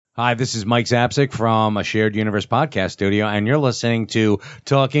Hi, this is Mike Zapsik from a Shared Universe podcast studio, and you're listening to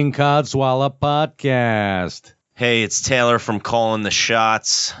Talking Codswallop Podcast. Hey, it's Taylor from Calling the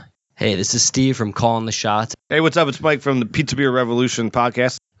Shots. Hey, this is Steve from Calling the Shots. Hey, what's up? It's Mike from the Pizza Beer Revolution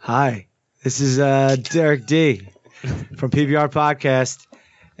podcast. Hi, this is Derek D from PBR Podcast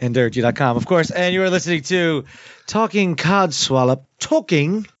and DerekG.com, of course. And you are listening to Talking Codswallop.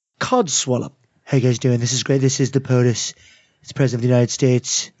 Talking Codswallop. How you guys doing? This is great. This is the POTUS. It's President of the United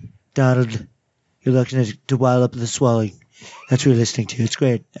States, Donald. You're listening to Wallop of the Swallowing. That's what you're listening to. It's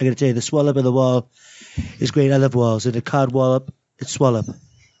great. I gotta tell you, the Swallop of the Wall is great. I love walls. And the Cod Wallop, it's Swallop.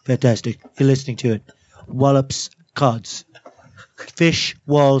 Fantastic. You're listening to it. Wallops, Cods. Fish,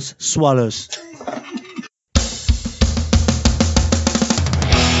 walls, swallows.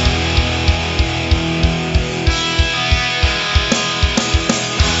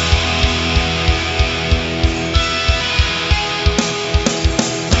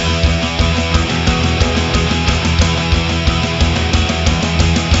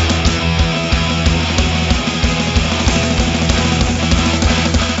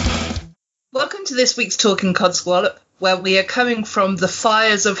 This week's Talking Codswallop, where we are coming from the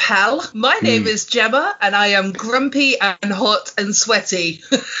fires of hell. My name is Gemma, and I am grumpy and hot and sweaty.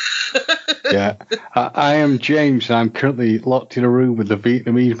 Yeah, I am James, and I'm currently locked in a room with the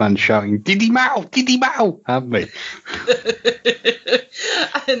Vietnamese man shouting, "Diddy Mao, Diddy Mao," at me.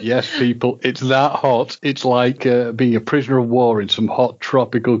 Yes, people, it's that hot. It's like being a prisoner of war in some hot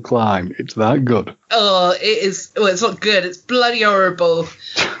tropical clime. It's that good. Oh, it is. Well, it's not good. It's bloody horrible.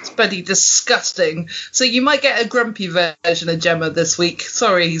 It's bloody disgusting. So you might get a grumpy version of Gemma this week.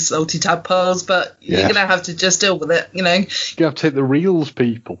 Sorry, salty tadpoles, but you're going to have to just deal with it, you know. You have to take the reels,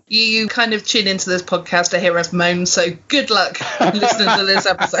 people. You kind of tune into this podcast to hear us moan, so good luck listening to this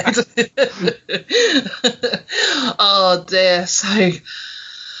episode. Oh, dear. So...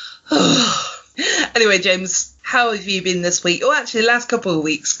 Anyway, James, how have you been this week? Oh, actually, last couple of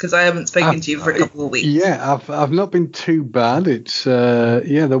weeks, because I haven't spoken to you for a couple of weeks. Yeah, I've not been too bad. It's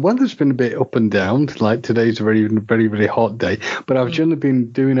the weather's been a bit up and down. Like today's a very, very, very hot day, but I've generally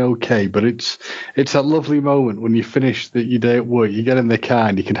been doing okay. But it's that lovely moment when you finish your day at work, you get in the car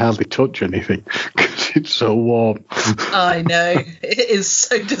and you can hardly touch anything because it's so warm. I know, it is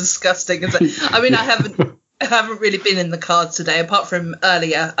so disgusting. I mean, I haven't really been in the car today, apart from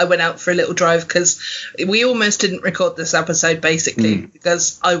earlier. I went out for a little drive because we almost didn't record this episode, basically,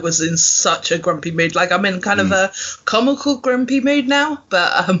 because I was in such a grumpy mood. Like, I'm in kind of a comical grumpy mood now,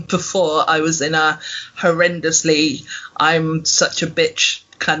 but before I was in a horrendously, I'm such a bitch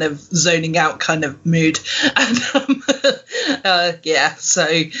kind of zoning out kind of mood. And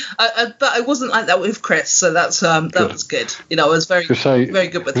but I wasn't like that with Chris, so that was good. You know, I was very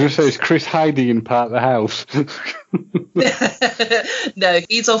good with him. So is Chris hiding in part of the house? No,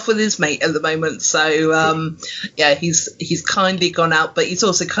 he's off with his mate at the moment, so he's kindly gone out, but he's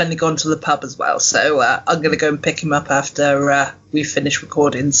also kindly gone to the pub as well, so I'm going to go and pick him up after we finish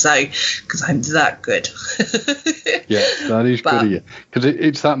recording, so because I'm that good. Yeah, that is good of you, because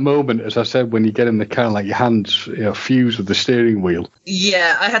it's that moment, as I said, when you get in the car, like your hands fuse with the steering wheel.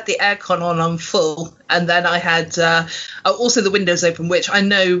 Yeah, I had the aircon on full, and then I had also the windows open, which I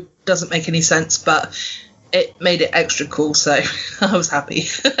know doesn't make any sense, but it made it extra cool, so I was happy.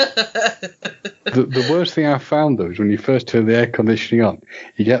 The worst thing I found, though, is when you first turn the air conditioning on,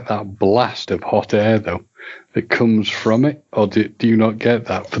 you get that blast of hot air, though, that comes from it. Or do you not get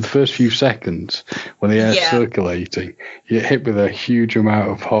that? For the first few seconds, when the air's circulating, you get hit with a huge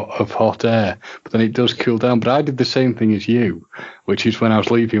amount of hot air, but then it does cool down. But I did the same thing as you, which is when I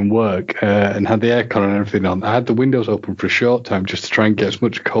was leaving work and had the aircon and everything on. I had the windows open for a short time just to try and get as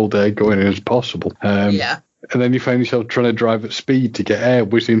much cold air going in as possible. And then you find yourself trying to drive at speed to get air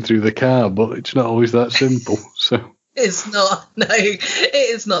whizzing through the car, but it's not always that simple. So it's not. No, it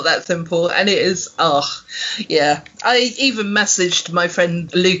is not that simple, and it is. I even messaged my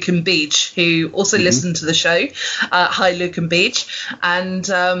friend Luke and Beach, who also listened to the show. Hi, Luke and Beach, and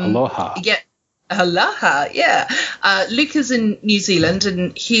aloha. Yeah. Aloha, yeah. Luke is in New Zealand,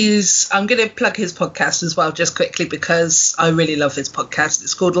 and I'm going to plug his podcast as well, just quickly, because I really love his podcast.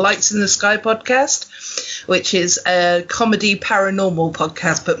 It's called Lights in the Sky Podcast, which is a comedy paranormal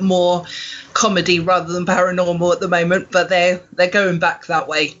podcast, but more comedy rather than paranormal at the moment, but they're going back that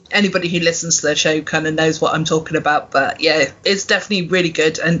way. Anybody who listens to their show kind of knows what I'm talking about, but yeah, it's definitely really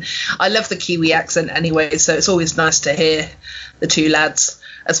good, and I love the Kiwi accent anyway, so it's always nice to hear the two lads,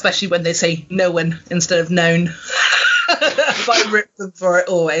 especially when they say known instead of known. I rip them for it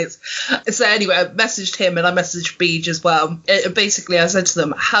always. So anyway, I messaged him and I messaged Beej as well. Basically, I said to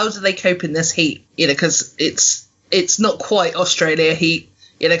them, how do they cope in this heat? You know, because it's not quite Australia heat.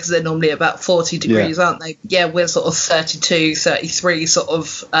 you know, because they're normally about 40 degrees, aren't they? Yeah, we're sort of 32, 33 sort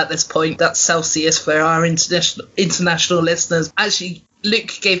of at this point. That's Celsius for our international listeners. Actually,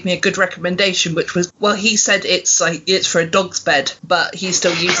 Luke gave me a good recommendation, which was, well, he said it's for a dog's bed, but he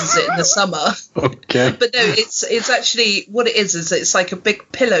still uses it in the summer. Okay. But no, it's actually, what it is it's like a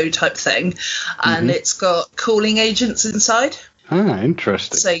big pillow type thing, and it's got cooling agents inside. Ah,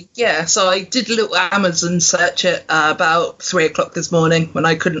 interesting. So I did a little Amazon search at about 3:00 this morning when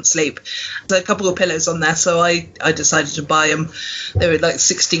I couldn't sleep. There's a couple of pillows on there, so I decided to buy them. They were like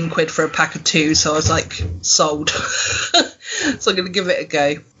 16 quid for a pack of 2, so I was like, sold. So I'm going to give it a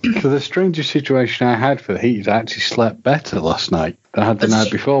go. So the strangest situation I had for the heat is I actually slept better last night than I had the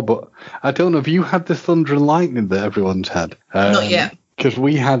night before, but I don't know if you had the thunder and lightning that everyone's had. Not yet. Because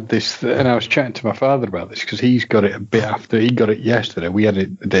we had this, and I was chatting to my father about this, because he's got it a bit after. He got it yesterday. We had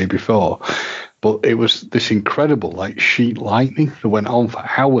it the day before. But it was this incredible, like, sheet lightning that went on for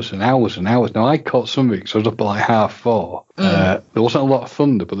hours and hours and hours. Now, I caught some of it because I was up at like 4:30. There wasn't a lot of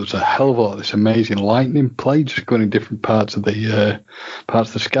thunder, but there was a hell of a lot of this amazing lightning play just going in different parts of the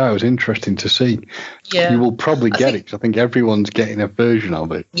sky. It was interesting to see. Yeah. You will probably get it, because I think everyone's getting a version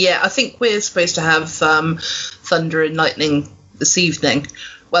of it. Yeah, I think we're supposed to have thunder and lightning this evening.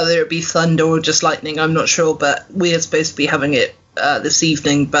 Whether it be thunder or just lightning, I'm not sure, but we're supposed to be having it this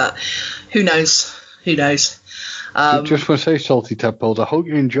evening, but who knows? I just want to say, Salty Tadpoles, I hope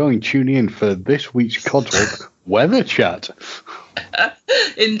you're enjoying tuning in for this week's Codswallop Weather Chat.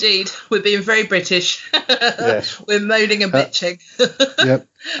 Indeed, we're being very British. Yes. We're moaning and bitching. Yep.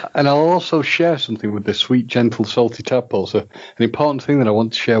 And I'll also share something with the sweet, gentle, salty tadpoles. An important thing that I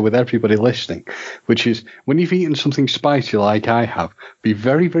want to share with everybody listening, which is when you've eaten something spicy like I have, be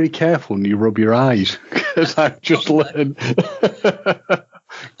very, very careful when you rub your eyes, because I've just learned.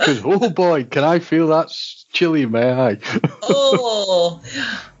 Because, oh boy, can I feel that chili in my eye? Oh.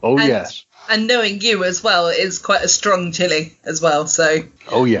 Yes. And knowing you as well, it is quite a strong chili as well. So.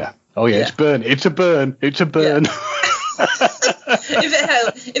 Oh yeah. It's burn. It's a burn. Yeah.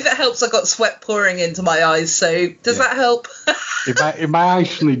 If it helps, I got sweat pouring into my eyes. So does that help? if my eye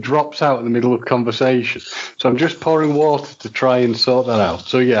suddenly drops out in the middle of conversation, so I'm just pouring water to try and sort that out.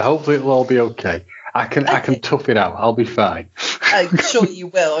 So yeah, hopefully it'll all be okay. I can tough it out. I'll be fine. I'm sure you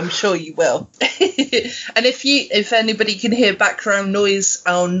will. And if anybody can hear background noise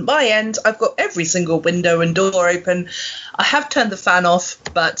on my end, I've got every single window and door open. I have turned the fan off,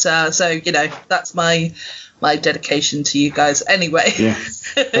 but so you know, that's my dedication to you guys anyway. Yeah.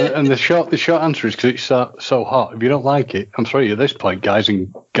 And the short answer is because it's so hot. If you don't like it, I'm sorry at this point, guys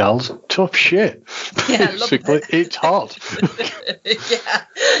and gals, tough shit. Yeah, basically, it's hot.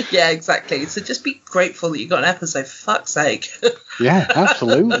 yeah, exactly. So just be grateful that you got an episode, for fuck's sake. Yeah,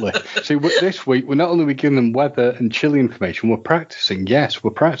 absolutely. See, this week we're not only giving them weather and chilly information, we're practicing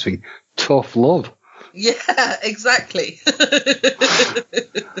tough love. Yeah, exactly.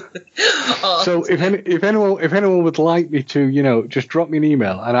 So if anyone would like me to, you know, just drop me an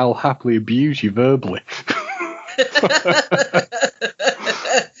email and I'll happily abuse you verbally.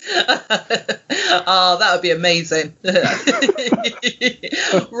 Oh, that would be amazing.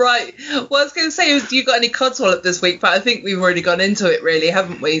 Right. What I was going to say was, you got any Codswallop this week? But I think we've already gone into it, really,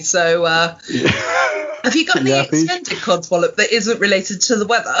 haven't we? So, have you got any extended Codswallop that isn't related to the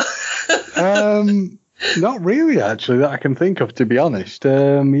weather? Not really, actually, that I can think of, to be honest.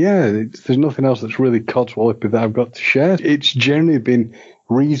 There's nothing else that's really Codswallop that I've got to share. It's generally been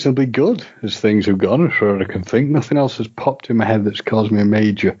reasonably good as things have gone, as far as I can think. Nothing else has popped in my head that's caused me a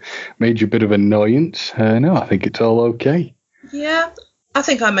major bit of annoyance. No, I think it's all okay. Yeah, I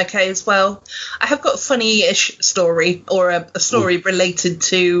think I'm okay as well. I have got a funny-ish story, or a story related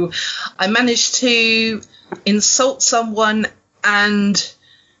to, I managed to insult someone and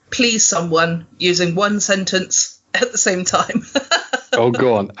please someone using one sentence at the same time. Oh,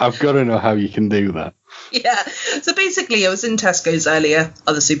 go on. I've got to know how you can do that. Yeah. So basically, I was in Tesco's earlier.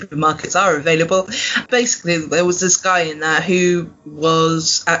 Other supermarkets are available. Basically, there was this guy in there who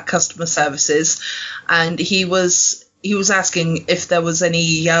was at customer services, and he was asking if there was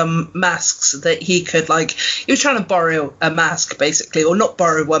any masks that he could, like, he was trying to borrow a mask, basically, or not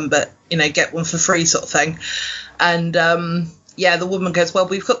borrow one, but, you know, get one for free sort of thing. And, the woman goes, well,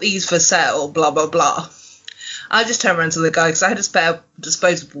 we've got these for sale, blah, blah, blah. I just turned around to the guy, because I had a spare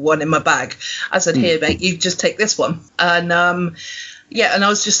disposable one in my bag. I said, here, mate, you just take this one. And, and I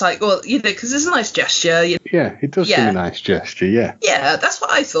was just like, well, you know, because it's a nice gesture. You know. Yeah, it does seem a nice gesture, yeah. Yeah, that's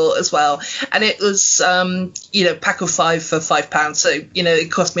what I thought as well. And it was, pack of 5 for £5. So, you know,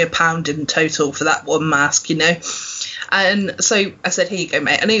 it cost me £1 in total for that one mask, you know. And so I said, here you go,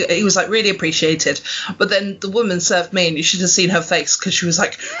 mate. And he was like, really appreciated. But then the woman served me, and you should have seen her face, because she was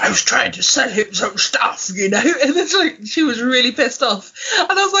like, I was trying to sell him some stuff, you know? And it's like, she was really pissed off.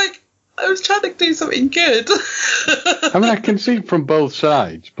 And I was like, I was trying to do something good. I mean, I can see it from both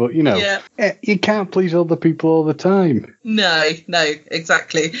sides, but, you know, you can't please other people all the time. No,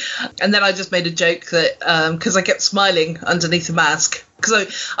 exactly. And then I just made a joke that, because I kept smiling underneath the mask,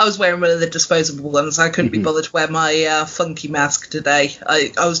 because I was wearing one of the disposable ones. I couldn't be bothered to wear my funky mask today.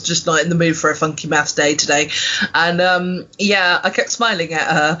 I was just not in the mood for a funky mask day today. And I kept smiling at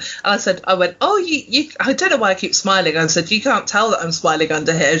her. And I went, oh, you I don't know why I keep smiling. I said, you can't tell that I'm smiling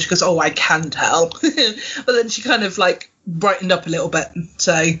under here. She goes, oh, I can tell. But then she kind of like brightened up a little bit.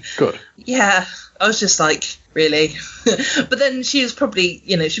 So good. Yeah, I was just like, really? But then she was probably,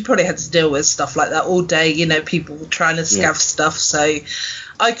 she probably had to deal with stuff like that all day, people trying to scav stuff. So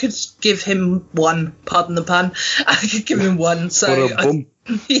I could give him one, pardon the pun. I could give him one. So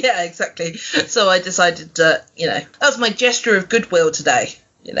yeah, exactly. So I decided that, that was my gesture of goodwill today.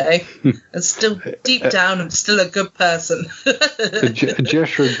 And still deep down, I'm still a good person. a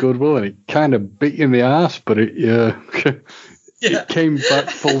gesture of goodwill, and it kind of bit you in the arse, but it came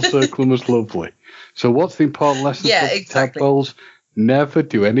back full circle and was lovely. So what's the important lesson for tadpoles? Never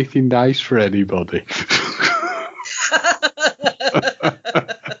do anything nice for anybody.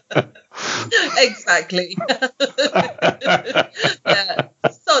 Exactly. Yeah,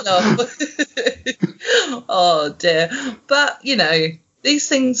 sort of. Oh dear. But these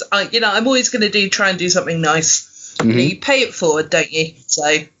things, I'm always going to try and do something nice. Mm-hmm. You pay it forward, don't you? So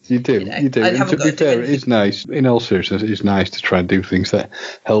you do. You do. And to be fair, it is nice. In all seriousness, it's nice to try and do things that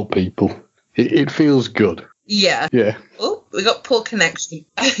help people. It feels good. Yeah. Yeah. Oh, we got poor connection.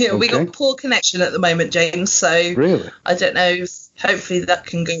 We got poor connection at the moment, James. So really, I don't know. Hopefully that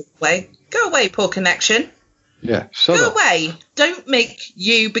can go away. Go away, poor connection. Yeah. Go away. Don't make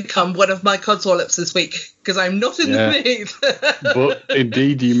you become one of my codswallops this week, because I'm not in the mood. But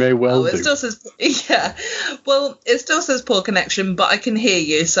indeed, you may well do. It still says, well, it still says poor connection, but I can hear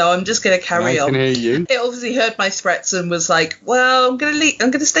you, so I'm just going to carry on. I can hear you. It obviously heard my threats and was like, well, I'm going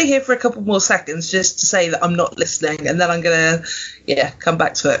to stay here for a couple more seconds just to say that I'm not listening, and then I'm going to, come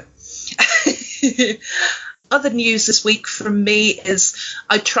back to it. Other news this week from me is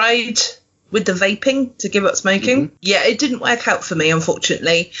I tried with the vaping to give up smoking. Mm-hmm. Yeah, it didn't work out for me,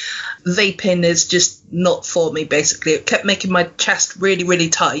 unfortunately. Vaping is just not for me, basically. It kept making my chest really, really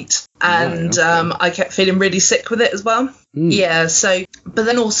tight. And I kept feeling really sick with it as well. Mm. Yeah, so, but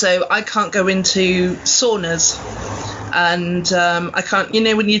then also I can't go into saunas. And I can't,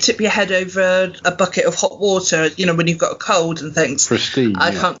 when you tip your head over a bucket of hot water, when you've got a cold and things. For steam.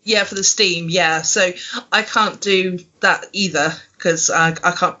 I can't, for the steam, yeah. So I can't do that either, because I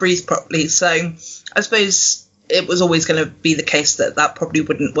can't breathe properly. So I suppose it was always going to be the case that probably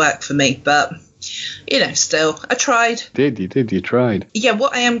wouldn't work for me. But, still, I tried. You tried. Yeah,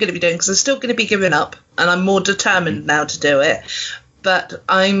 what I am going to be doing, because I'm still going to be giving up, and I'm more determined now to do it. But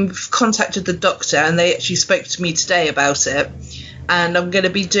I've contacted the doctor, and they actually spoke to me today about it. And I'm going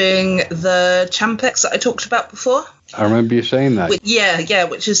to be doing the Champex that I talked about before. I remember you saying that.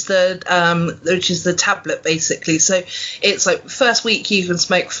 Which is the tablet, basically. So it's like first week you can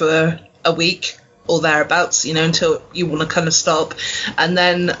smoke for a week or thereabouts, until you want to kind of stop. And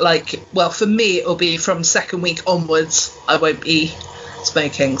then for me, it'll be from second week onwards, I won't be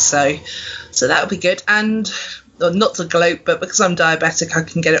smoking. So that'll be good. And not to gloat, but because I'm diabetic, I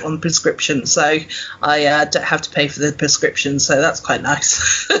can get it on prescription, so I don't have to pay for the prescription, so that's quite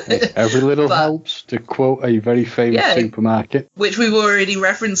nice. Every little helps, to quote a very famous supermarket. Which we've already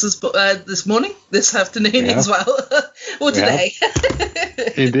referenced this afternoon as well, or today.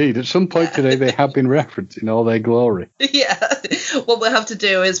 Indeed, at some point today they have been referenced in all their glory. Yeah, what we'll have to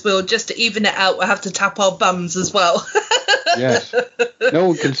do is just to even it out, we'll have to tap our bums as well. Yes, no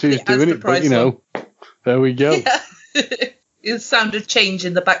one can see us doing it, but there we go. Yeah. It's sound of change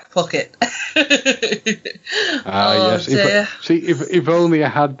in the back pocket. Yes. Dear. If only I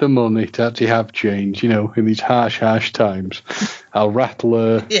had the money to actually have change, in these harsh times. I'll rattle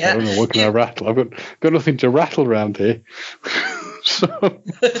I don't know, what can I rattle? I've got nothing to rattle around here. So.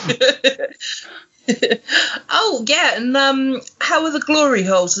 Oh, yeah, and how are the glory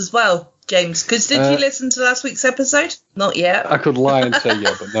holes as well, James? Because did you listen to last week's episode? Not yet. I could lie and say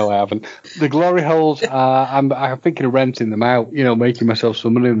yeah, but no, I haven't. The glory holes, I'm thinking of renting them out, making myself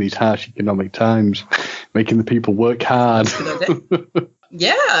some money in these harsh economic times, making the people work hard.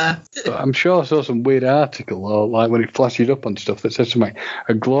 Yeah. But I'm sure I saw some weird article, or like when it flashes up on stuff that says something,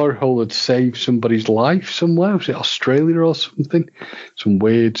 a glory hole had saved somebody's life somewhere. Was it Australia or something? Some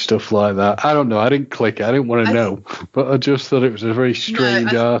weird stuff like that. I don't know. I didn't click it. I didn't want to know. But I just thought it was a very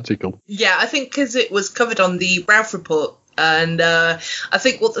strange article. Yeah, I think because it was covered on the Ralph Report. And I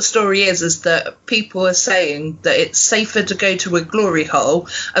think what the story is that people are saying that it's safer to go to a glory hole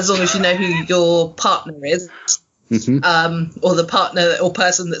as long as you know who your partner is. Mm-hmm. Or the partner or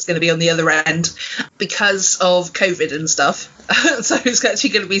person that's going to be on the other end because of COVID and stuff. So it's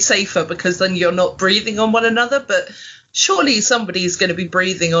actually going to be safer because then you're not breathing on one another. But surely somebody's going to be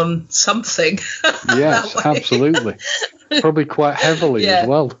breathing on something. Yes, absolutely. Probably quite heavily as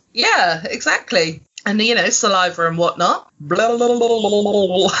well. Yeah, exactly. And, you know, saliva and whatnot. Blah, blah, blah, blah, blah,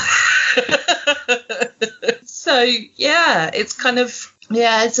 blah. So, yeah, it's kind of...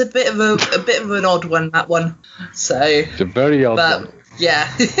 Yeah, it's a bit of an odd one, that one. So it's a very odd one.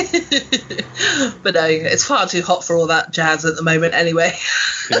 Yeah. But no, it's far too hot for all that jazz at the moment anyway.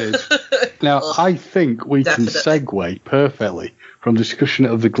 It is. Now, I think we can segue perfectly from discussion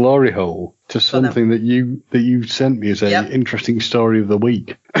of the glory hole to something that you sent me as an interesting story of the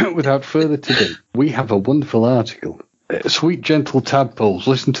week. Without further ado, we have a wonderful article. Sweet gentle tadpoles,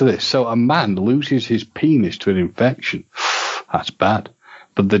 listen to this. So a man loses his penis to an infection. That's bad.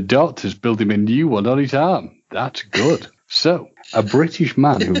 But the doctors build him a new one on his arm. That's good. So, a British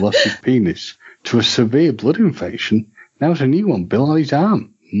man who lost his penis to a severe blood infection now has a new one built on his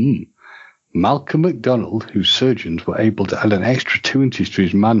arm. Malcolm MacDonald, whose surgeons were able to add an extra 2 inches to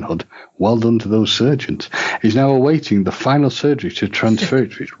his manhood, well done to those surgeons, is now awaiting the final surgery to transfer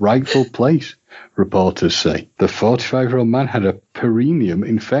it to its rightful place, reporters say. The 45-year-old man had a perineum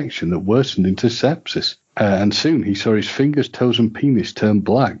infection that worsened into sepsis. And soon he saw his fingers, toes and penis turn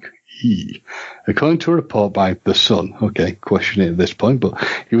black. According to a report by The Sun, questioning it at this point, but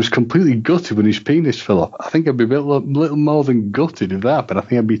he was completely gutted when his penis fell off. I think I'd be a little more than gutted if that happened. I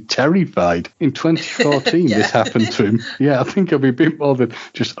think I'd be terrified. In 2014, this happened to him. Yeah, I think I'd be a bit more than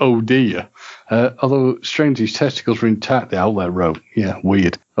just, oh dear. Although, strange, his testicles were intact, the outlet wrote. Yeah,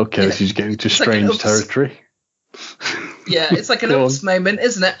 weird. Okay, this is getting to strange territory. Yeah, it's like an oops moment,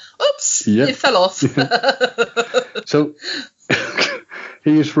 isn't it? Oops, it fell off. So,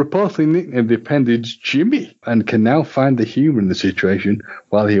 he is reportedly nicknamed the appendage Jimmy and can now find the humour in the situation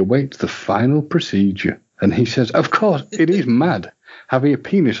while he awaits the final procedure. And he says, of course, it is mad having a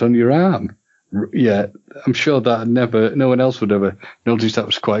penis on your arm. Yeah, I'm sure that no one else would ever notice that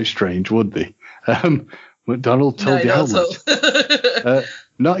was quite strange, would they? McDonald told the outlet.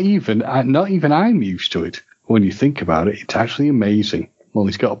 Not even I'm used to it. When you think about it, it's actually amazing. Well,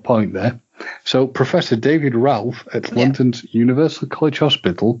 he's got a point there. So Professor David Ralph at London's Universal College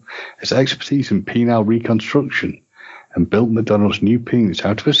Hospital has expertise in penile reconstruction and built McDonald's new penis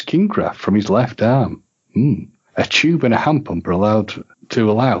out of a skin graft from his left arm. A tube and a hand pump are allowed to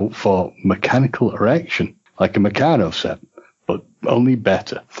allow for mechanical erection, like a Meccano set, but only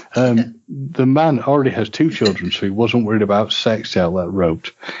better. The man already has 2 children, so he wasn't worried about sex, the outlet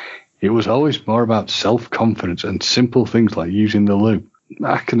wrote. It was always more about self-confidence and simple things like using the loo.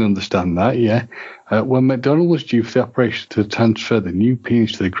 I can understand that, yeah. When McDonald was due for the operation to transfer the new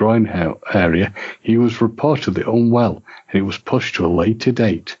penis to the groin area, he was reportedly unwell and it was pushed to a later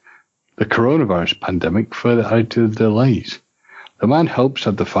date. The coronavirus pandemic further added to the delays. The man hopes to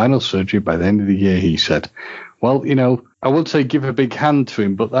have the final surgery by the end of the year, he said. Well, you know, I would say give a big hand to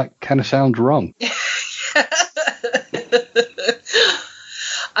him, but that kind of sounds wrong.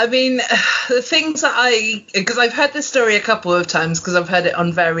 I mean, the things that because I've heard this story a couple of times because I've heard it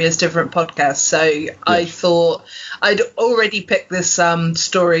on various different podcasts. So I thought I'd already picked this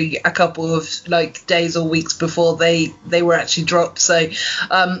story a couple of days or weeks before they were actually dropped. So,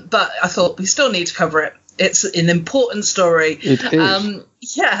 but I thought we still need to cover it. It's an important story. It is.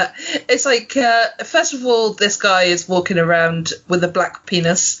 Yeah, it's like, first of all, this guy is walking around with a black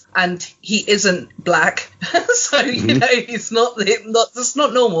penis, and he isn't black, so you know he's not. That's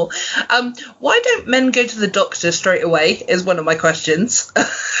not normal. Why don't men go to the doctor straight away? Is one of my questions.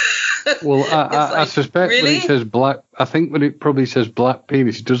 Well, I suspect when it says black, I think when it probably says black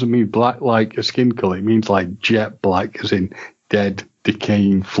penis, it doesn't mean black like a skin colour. It means like jet black, as in dead,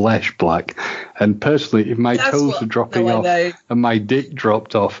 decaying flesh black. And personally, if my toes are dropping off and my dick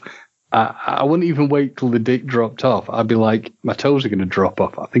dropped off, I wouldn't even wait till the dick dropped off. I'd be like, my toes are going to drop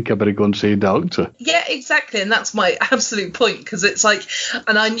off. I think I better go and see a doctor. Yeah, exactly. And that's my absolute point, because it's like,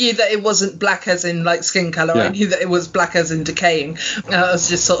 and I knew that it wasn't black as in like skin colour. Yeah. I knew that it was black as in decaying. I was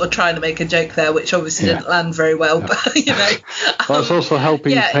just sort of trying to make a joke there, which obviously didn't land very well. But, you know. That's also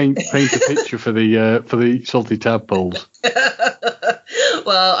helping paint a picture for the salty tadpoles.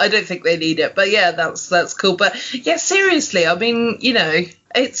 Well, I don't think they need it, but yeah, that's cool. But yeah, seriously, I mean,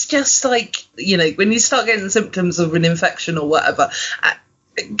 it's just like, when you start getting symptoms of an infection or whatever,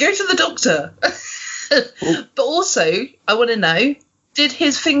 go to the doctor. But also, I want to know, did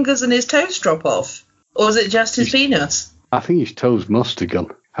his fingers and his toes drop off? Or was it just his penis? I think his toes must have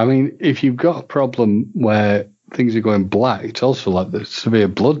gone. I mean, if you've got a problem where things are going black, it's also like the severe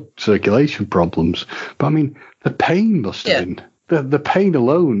blood circulation problems. But I mean, the pain must have been. The pain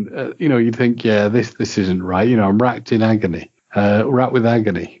alone, you'd think, this isn't right. I'm racked with agony.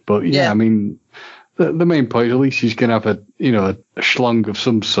 But I mean, the main point is at least he's going to have a schlong of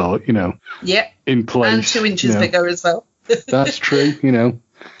some sort, in place. And 2 inches bigger as well. That's true,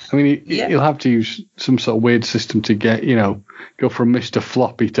 I mean, he'll have to use some sort of weird system to get, go from Mr.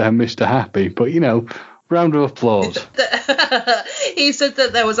 Floppy to Mr. Happy. But, round of applause. He said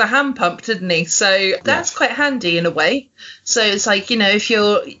that there was a hand pump, didn't he? So that's quite handy in a way. So it's like, if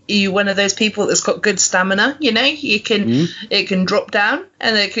you're one of those people that's got good stamina, it can drop down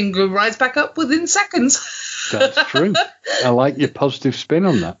and it can rise back up within seconds. That's true. I like your positive spin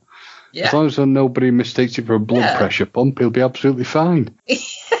on that. Yeah. As long as nobody mistakes it for a blood pressure pump, he'll be absolutely fine.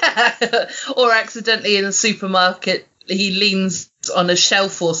 Or accidentally in a supermarket, he leans on a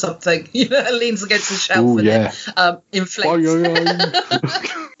shelf or something. Leans against a shelf and inflates.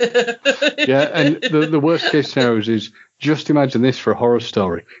 Yeah, and the worst case scenario is just imagine this for a horror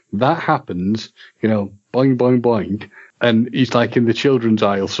story. That happens, boing, boing, boing, and he's like in the children's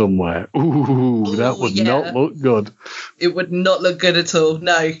aisle somewhere. Ooh, that would not look good. It would not look good at all.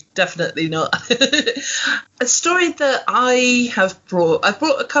 No, definitely not. A story that I've brought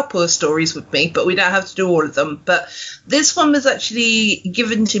a couple of stories with me, but we don't have to do all of them. But this one was actually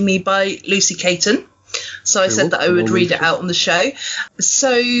given to me by Lucy Caton. So I said that I would read it out on the show.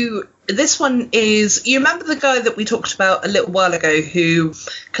 So this one is, you remember the guy that we talked about a little while ago who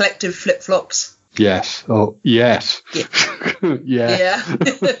collected flip-flops? Yes. Oh, yes. Yeah.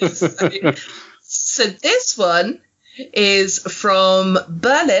 So this one is from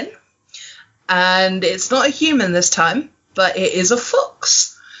Berlin, and it's not a human this time, but it is a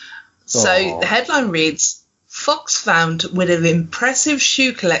fox. So the headline reads, "Fox found with an impressive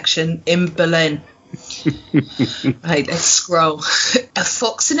shoe collection in Berlin." Right, let's scroll. A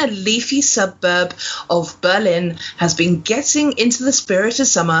fox in a leafy suburb of Berlin has been getting into the spirit of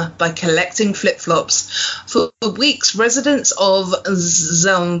summer by collecting flip-flops. For weeks, residents of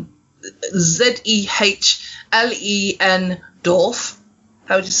Zehlen Dorf.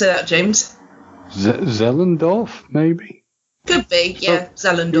 How would you say that, James? Zellendorf, maybe? Could be, yeah,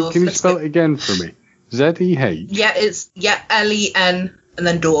 Zellendorf. Can you spell it again for me? Z-E-H? Yeah, it's L-E-N and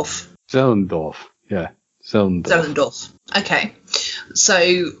then Dorf. Zellendorf. Yeah, Zellendorf. Okay.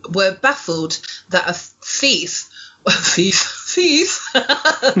 So we're baffled that a thief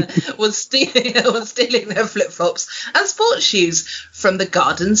was stealing their flip-flops and sports shoes from the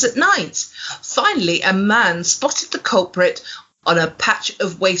gardens at night. Finally, a man spotted the culprit on a patch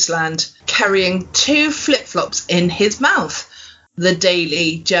of wasteland carrying 2 flip-flops in his mouth, the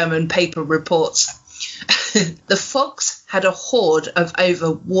Daily German paper reports. The fox had a hoard of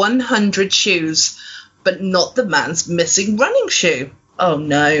over 100 shoes, but not the man's missing running shoe. Oh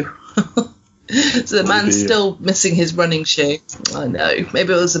no. So the man's still missing his running shoe. I know.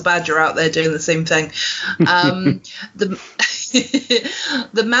 Maybe it was a badger out there doing the same thing. The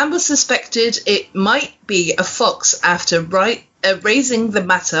man was suspected it might be a fox after raising the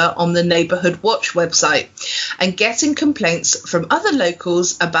matter on the Neighbourhood Watch website and getting complaints from other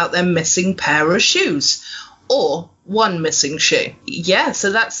locals about their missing pair of shoes. Or one missing shoe. Yeah,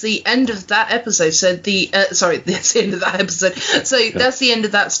 so that's the end of that episode. So that's the end of that episode. So that's the end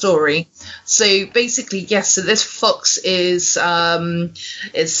of that story. So basically, yes. So this fox is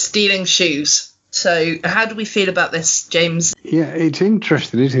stealing shoes. So how do we feel about this, James? Yeah, it's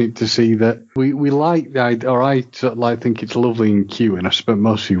interesting, isn't it, to see that we like the idea, or I sort of like think it's lovely and cute, and I suppose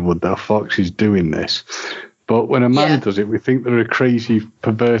most people would, that a fox is doing this. But when a man does it, we think they're a crazy,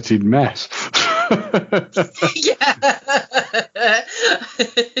 perverted mess. Yeah.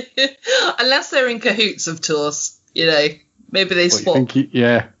 Unless they're in cahoots, of course. Maybe they swap.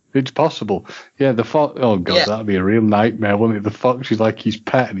 It's possible. Yeah, the fox. Oh god, that'd be a real nightmare, wouldn't it? The fox is like his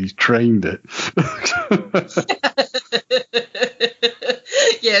pet and he's trained it.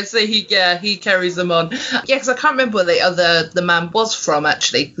 Yeah, so he carries them on. Yeah, because I can't remember where the man was from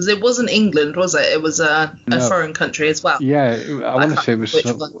actually, because it wasn't England, was it? It was a foreign country as well. Yeah, I want to say it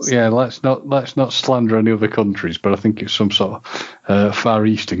was. Yeah, let's not slander any other countries, but I think it's some sort of Far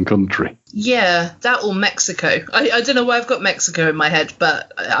Eastern country. Yeah, that or Mexico. I don't know why I've got Mexico in my head,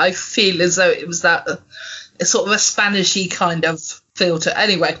 but I feel as though it was that sort of a Spanishy kind of filter.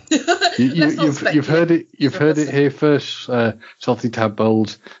 Anyway, You've heard it. You've heard it here first, Salty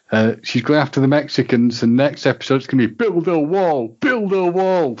Tadpoles. She's going after the Mexicans, and next episode's going to be build a wall, build a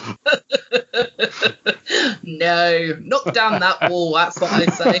wall. No, knock down that wall. That's what I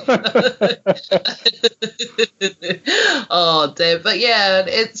say. Oh dear, but yeah,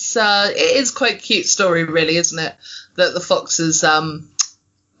 it is quite a cute story, really, isn't it? That the foxes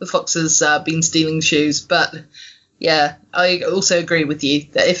been stealing shoes, but. Yeah, I also agree with you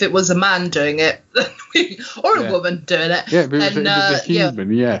that if it was a man doing it, or a woman doing it, but it was a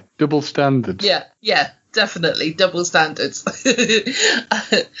human, double standards. Yeah, definitely double standards.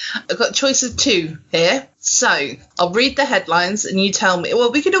 I've got a choice of two here, so I'll read the headlines and you tell me.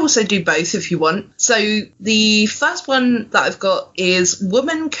 Well, we could also do both if you want. So the first one that I've got is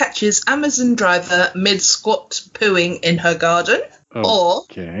woman catches Amazon driver mid squat pooing in her garden. Okay. Or,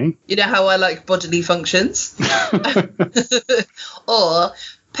 you know how I like bodily functions? Or,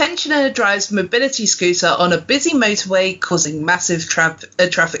 pensioner drives mobility scooter on a busy motorway causing massive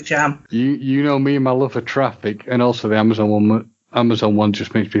traffic jam. You know me and my love for traffic, and also the Amazon one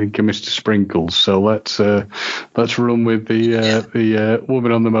just makes me think of Mr. Sprinkles. So let's run with the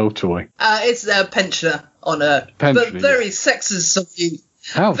woman on the motorway. It's a pensioner on a very sexist of you.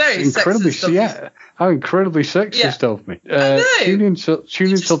 How incredibly sexist of me. Tune in,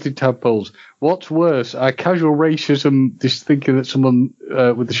 Salty Tadpoles. What's worse, our casual racism, just thinking that someone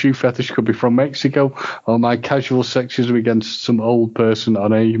with a shoe fetish could be from Mexico, or my casual sexism against some old person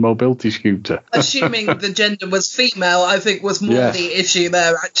on a mobility scooter? Assuming the gender was female, I think was more the issue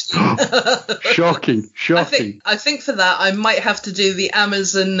there, actually. Shocking. I think for that, I might have to do the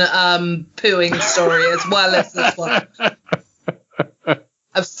Amazon pooing story as well as this one.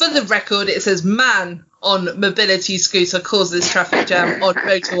 For the record, it says man on mobility scooter causes traffic jam on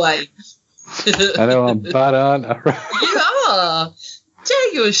motorway. I know I'm bad, aren't I? You are.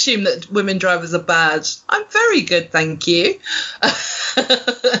 Dare you assume that women drivers are bad? I'm very good, thank you.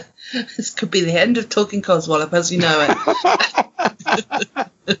 This could be the end of Talking Codswallop as you know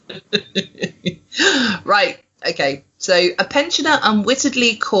it. Right. Okay, so a pensioner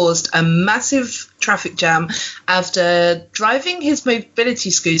unwittingly caused a massive traffic jam after driving his mobility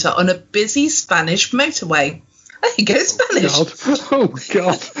scooter on a busy Spanish motorway. There you go, Spanish. Oh,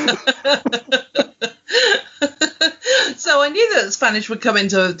 God. So I knew that Spanish would come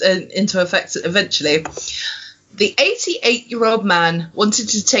into effect eventually. The 88-year-old man wanted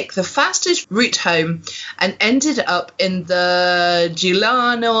to take the fastest route home and ended up in the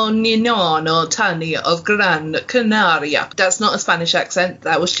Gilano Ninano Tani of Gran Canaria. That's not a Spanish accent.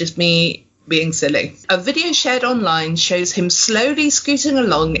 That was just me being silly. A video shared online shows him slowly scooting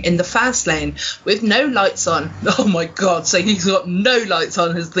along in the fast lane with no lights on. Oh my God, so he's got no lights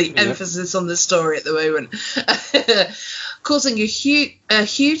on is the emphasis on the story at the moment. Causing a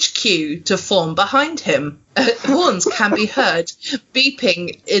huge queue to form behind him. Horns can be heard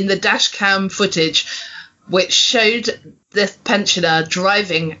beeping in the dash cam footage, which showed the pensioner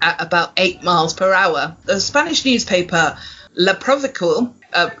driving at about 8 miles per hour. The Spanish newspaper La Provica,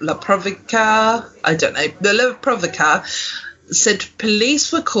 said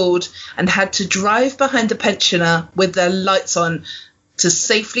police were called and had to drive behind the pensioner with their lights on to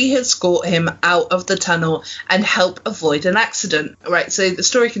safely escort him out of the tunnel and help avoid an accident. Right, so the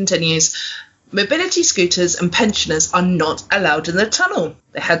story continues. Mobility scooters and pensioners are not allowed in the tunnel.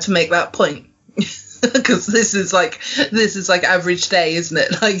 They had to make that point. Because this is like average day, isn't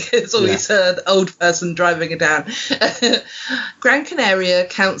it? Like it's always an old person driving it down. Gran Canaria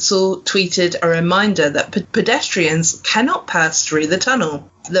Council tweeted a reminder that pedestrians cannot pass through the tunnel.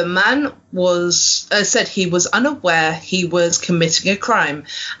 The man said he was unaware he was committing a crime,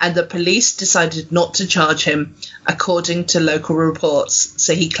 and the police decided not to charge him, according to local reports.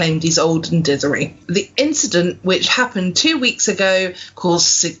 So he claimed he's old and dithery. The incident, which happened 2 weeks ago, caused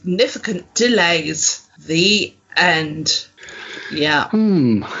significant delays. The end. Yeah.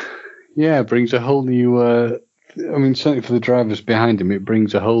 Yeah, brings a whole new... certainly for the drivers behind him, it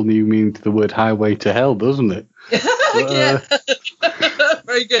brings a whole new meaning to the word highway to hell, doesn't it? Yeah.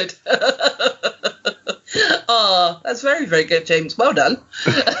 Very good. Oh, that's very, very good, James. Well done.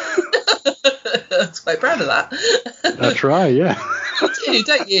 I was quite proud of that. That's right, yeah. You do,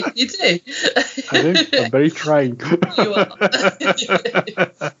 don't you? You do. I do. I'm very trying. You are.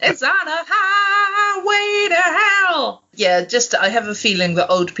 It's on a highway to hell. Yeah, I have a feeling that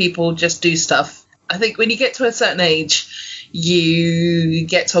old people just do stuff. I think when you get to a certain age, you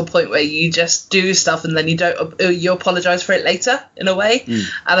get to a point where you just do stuff and then you apologise for it later, in a way. And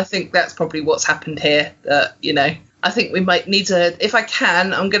I think that's probably what's happened here. I think we might need to, if I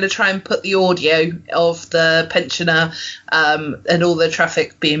can, I'm going to try and put the audio of the pensioner and all the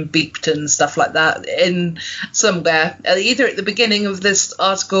traffic being beeped and stuff like that in somewhere, either at the beginning of this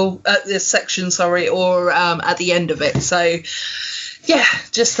article, this section, or at the end of it. So, yeah,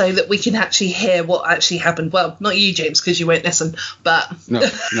 just so that we can actually hear what actually happened. Well, not you, James, because you won't listen, but... No,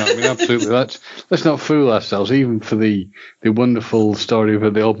 I mean, absolutely. Let's not fool ourselves, even for the wonderful story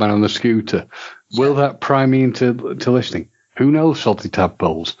of the old man on the scooter. Will that pry me into listening? Who knows, Salty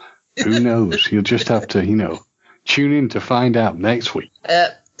Tadpoles? Who knows? You'll just have to, tune in to find out next week.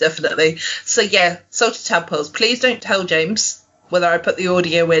 Definitely. So, yeah, Salty Tadpoles, please don't tell James whether I put the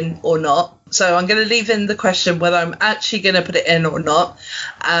audio in or not. So I'm going to leave in the question whether I'm actually going to put it in or not.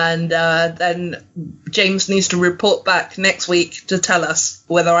 And then James needs to report back next week to tell us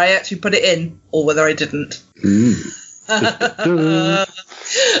whether I actually put it in or whether I didn't.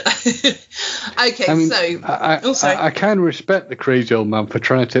 Okay, I mean, so... I kind of respect the crazy old man for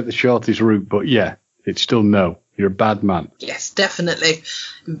trying to take the shortest route, but yeah, it's still no. You're a bad man. Yes, definitely.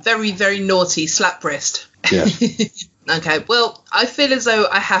 Very, very naughty slap wrist. Yeah. Okay, well, I feel as though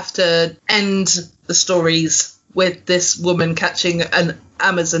I have to end the stories with this woman catching an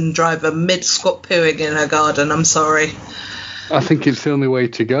Amazon driver mid-squat pooing in her garden. I'm sorry. I think it's the only way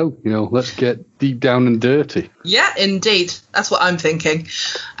to go. Let's get deep down and dirty. Yeah, indeed. That's what I'm thinking.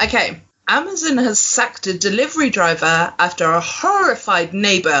 Okay. Amazon has sacked a delivery driver after a horrified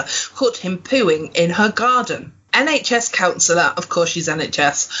neighbour caught him pooing in her garden. NHS counsellor, of course she's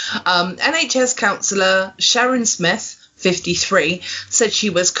NHS, NHS counsellor Sharon Smith, 53, said she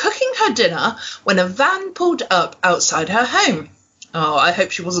was cooking her dinner when a van pulled up outside her home. Oh, I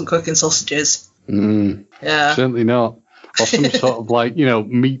hope she wasn't cooking sausages. Yeah. Certainly not. Or some sort of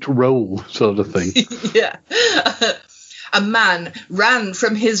meat roll sort of thing. Yeah. A man ran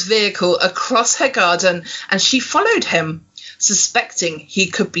from his vehicle across her garden and she followed him, suspecting he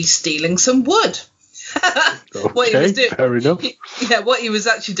could be stealing some wood. What he was doing, fair enough. What he was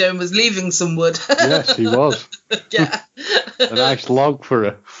actually doing was leaving some wood. Yes, he was. Yeah. A nice log for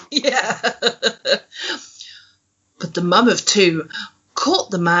her. Yeah. But the mum of two caught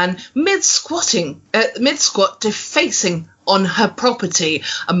the man mid-squat defacing on her property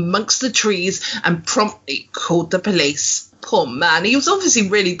amongst the trees and promptly called the police. Poor man. He was obviously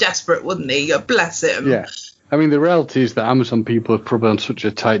really desperate, wasn't he? Bless him. Yeah. I mean, the reality is that Amazon people are probably on such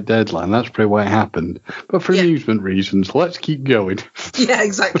a tight deadline. That's probably why it happened. But for amusement reasons, let's keep going. Yeah,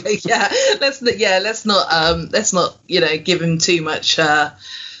 exactly. Yeah, let's not give him too much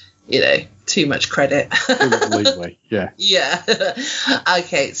credit. Leeway. Yeah. Yeah.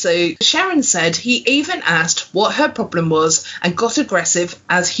 Okay, so Sharon said he even asked what her problem was and got aggressive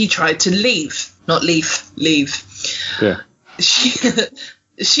as he tried to leave. Not leave. Yeah.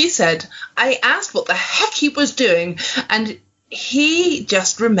 She said, I asked what the heck he was doing, and he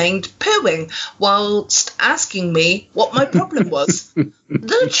just remained pooing whilst asking me what my problem was.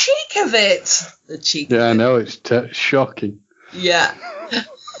 The cheek of it. The cheek of it. I know, it's shocking. Yeah.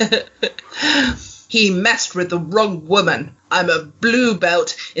 He messed with the wrong woman. I'm a blue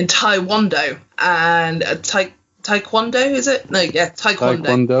belt in Taekwondo. And Taekwondo, is it? No, yeah, Taekwondo.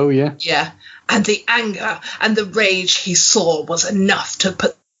 Taekwondo, yeah. Yeah. And the anger and the rage he saw was enough to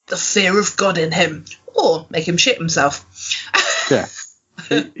put the fear of God in him, or make him shit himself. Yeah.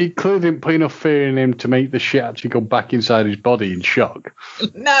 He clearly didn't put enough fear in him to make the shit actually go back inside his body in shock.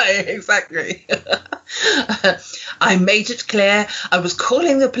 No, exactly. I made it clear I was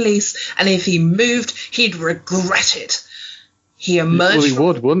calling the police, and if he moved, he'd regret it. He emerged. Well, he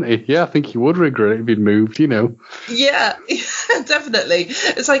would, wouldn't he? Yeah, I think he would regret it if he'd moved, Yeah, definitely.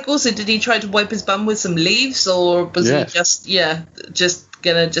 It's like, also, did he try to wipe his bum with some leaves, or was he just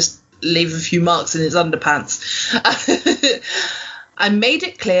gonna leave a few marks in his underpants? I made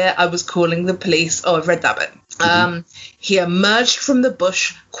it clear I was calling the police. Oh, I've read that bit. Mm-hmm. He emerged from the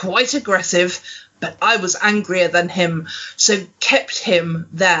bush quite aggressive, but I was angrier than him, so kept him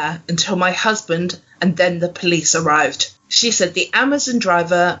there until my husband and then the police arrived. She said the Amazon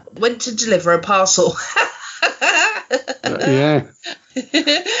driver went to deliver a parcel. Yeah.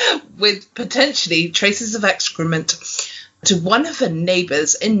 With potentially traces of excrement to one of her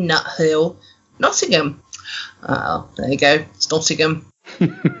neighbours in Nuthill, Nottingham. Oh, there you go. It's Nottingham.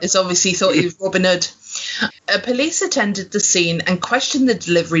 It's obviously thought he was Robin Hood. Police attended the scene and questioned the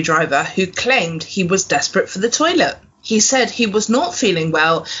delivery driver, who claimed he was desperate for the toilet. He said he was not feeling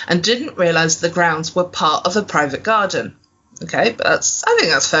well and didn't realise the grounds were part of a private garden. Okay, but I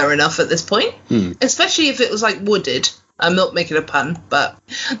think that's fair enough at this point, especially if it was like wooded. I'm not making a pun, but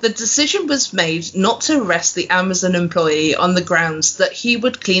the decision was made not to arrest the Amazon employee on the grounds that he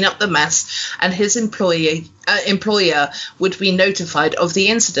would clean up the mess and his employer would be notified of the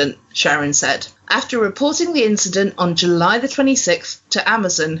incident, Sharon said. After reporting the incident on July the 26th to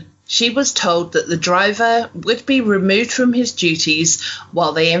Amazon, she was told that the driver would be removed from his duties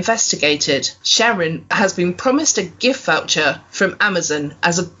while they investigated. Sharon has been promised a gift voucher from Amazon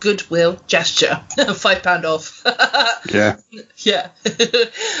as a goodwill gesture. £5 off. Yeah. Yeah.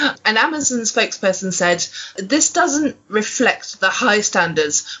 An Amazon spokesperson said, "This doesn't reflect the high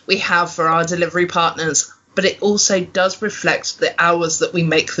standards we have for our delivery partners, but it also does reflect the hours that we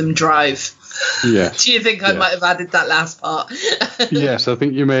make them drive." Yes. Do you think I might have added that last part? Yes, I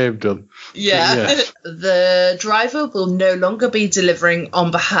think you may have done. Yeah. Yes. The driver will no longer be delivering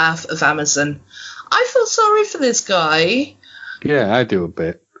on behalf of Amazon. I feel sorry for this guy. Yeah, I do a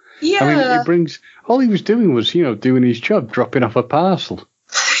bit. Yeah. I mean, it brings. All he was doing was, doing his job, dropping off a parcel.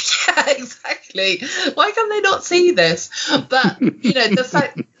 Yeah, exactly. Why can they not see this? But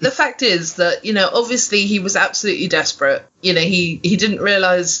the fact is that obviously he was absolutely desperate. He didn't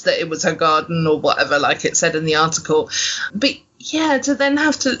realise that it was her garden or whatever, like it said in the article. But yeah, to then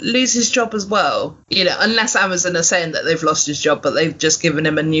have to lose his job as well. Unless Amazon are saying that they've lost his job, but they've just given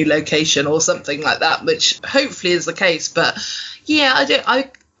him a new location or something like that, which hopefully is the case. But yeah,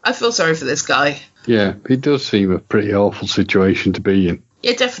 I feel sorry for this guy. Yeah, it does seem a pretty awful situation to be in.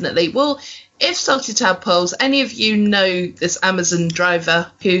 Yeah, definitely. Well, if Salty Tadpoles, any of you know this Amazon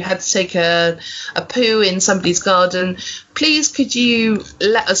driver who had to take a poo in somebody's garden, please could you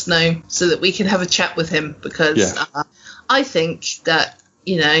let us know so that we can have a chat with him, because I think that,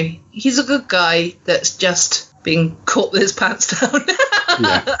 he's a good guy that's just being caught with his pants down.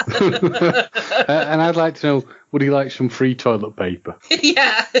 Yeah. And I'd like to know, would he like some free toilet paper?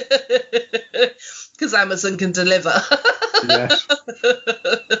 Yeah. Because Amazon can deliver. Yes.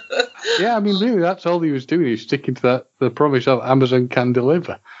 Yeah, I mean, really, that's all he was doing. He was sticking to the promise of Amazon can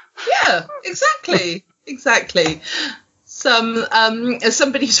deliver. Yeah, exactly. Exactly.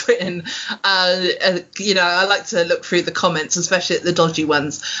 Somebody's written, I like to look through the comments, especially at the dodgy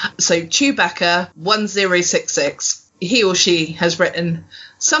ones. So Chewbacca1066, he or she has written,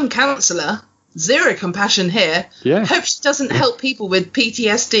 "Some counsellor, zero compassion here. Yeah. Hope she doesn't help people with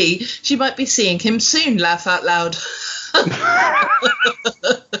PTSD. She might be seeing him soon, laugh out loud."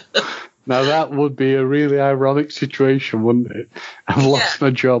 Now that would be a really ironic situation, wouldn't it? I've lost my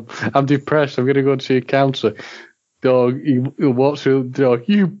job. I'm depressed. I'm going to go and see a counsellor. Dog, he walks through the door.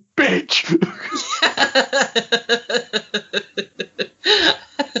 You bitch!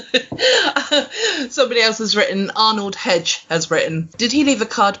 Somebody else has written, Arnold Hedge has written, "Did he leave a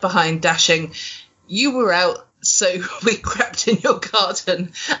card behind dashing, 'You were out, so we crept in your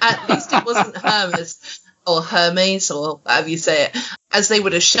garden'? At least it wasn't Hermes, or however you say it, as they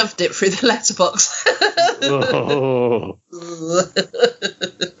would have shoved it through the letterbox." Oh.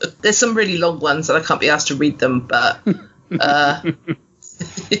 There's some really long ones and I can't be asked to read them, but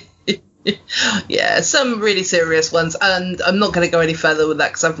yeah, some really serious ones, and I'm not going to go any further with that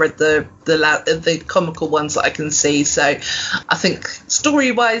because I've read the comical ones that I can see. So I think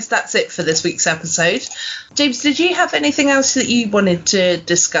story-wise, that's it for this week's episode. James, did you have anything else that you wanted to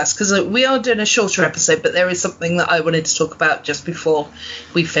discuss? Because we are doing a shorter episode, but there is something that I wanted to talk about just before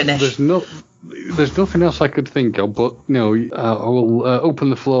we finish. There's nothing else I could think of, but I will open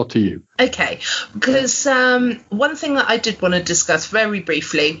the floor to you. Okay, because one thing that I did want to discuss very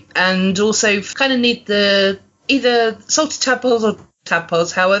briefly, and also kind of need either Salty Tadpoles or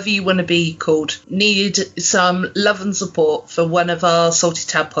Tadpoles, however you want to be called, need some love and support for one of our Salty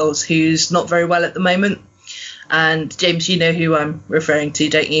Tadpoles who's not very well at the moment. And James, you know who I'm referring to,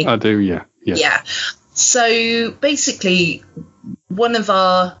 don't you? I do, yeah. Yeah. So basically, one of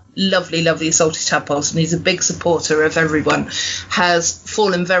our lovely Salty Tadpoles, and he's a big supporter of everyone, has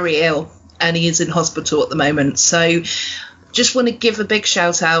fallen very ill and he is in hospital at the moment. So just want to give a big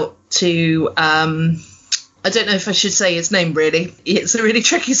shout out to I don't know if I should say his name, really. It's a really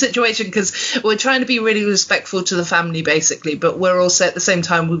tricky situation because we're trying to be really respectful to the family, basically, but we're also at the same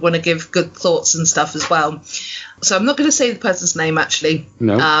time we want to give good thoughts and stuff as well. So I'm not going to say the person's name, actually.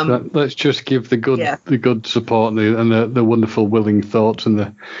 No, let's just give the good support and the wonderful willing thoughts and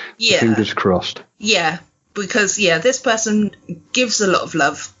the fingers crossed. Yeah, because, this person gives a lot of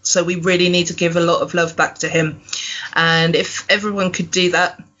love, so we really need to give a lot of love back to him. And if everyone could do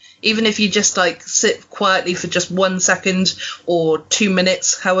that, even if you just like sit quietly for just 1 second or 2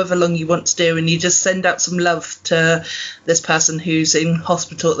 minutes, however long you want to do, and you just send out some love to this person who's in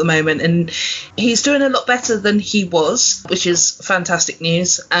hospital at the moment. And he's doing a lot better than he was, which is fantastic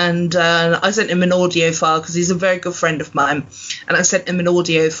news. And I sent him an audio file because he's a very good friend of mine, and I sent him an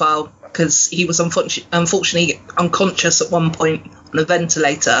audio file because he was unfortunately unconscious at one point on a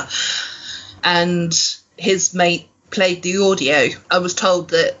ventilator, and his mate played the audio. I was told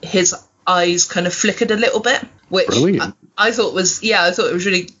that his eyes kind of flickered a little bit, which I thought was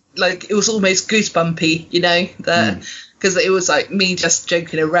really, like, it was almost goosebumpy, you know, because it was like me just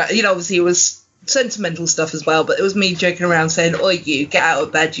joking around, you know, obviously it was sentimental stuff as well, but it was me joking around saying, "Oi, you, get out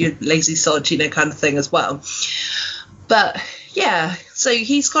of bed, you lazy sod," you know, kind of thing as well. But yeah, so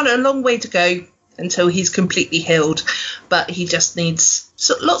he's got a long way to go until he's completely healed, but he just needs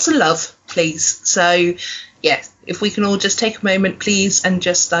lots of love, please. So yeah, if we can all just take a moment, please, and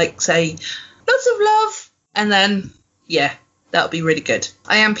just like say lots of love, and then yeah, that would be really good.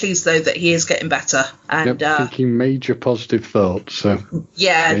 I am pleased though that he is getting better, and thinking major positive thoughts. So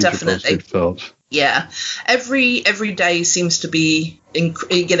yeah, major definitely positive thoughts. Yeah, every day seems to be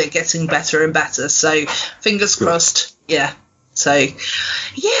getting better and better. So fingers crossed. Yeah. So,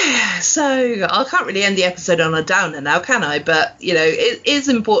 yeah, so I can't really end the episode on a downer now, can I? But, you know, it is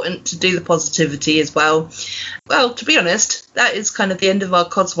important to do the positivity as well. Well, to be honest, that is kind of the end of our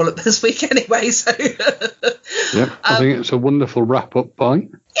Codswallop this week anyway. So, yeah, I think it's a wonderful wrap-up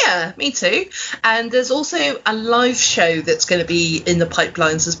point. Yeah, me too. And there's also a live show that's going to be in the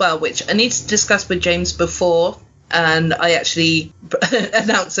pipelines as well, which I need to discuss with James before. And I actually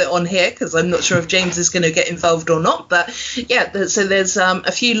announce it on here because I'm not sure if James is going to get involved or not. But yeah, so there's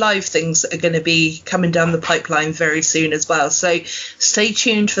a few live things that are going to be coming down the pipeline very soon as well. So stay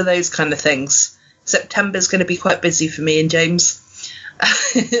tuned for those kind of things. September's going to be quite busy for me and James.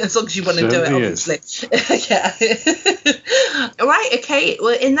 As long as you want to do it, obviously. Yeah. All right, okay.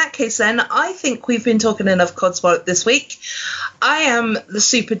 Well, in that case then, I think we've been talking enough Codswallop this week. I am the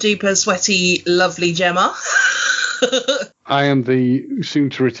super duper sweaty, lovely Gemma. I am the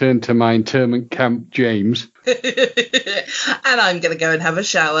soon-to-return to my internment camp, James. And I'm going to go and have a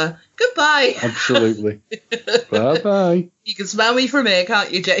shower. Goodbye. Absolutely. Bye-bye. You can smell me from here,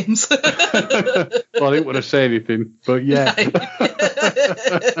 can't you, James? Well, I didn't want to say anything, but yeah.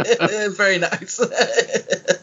 Very nice.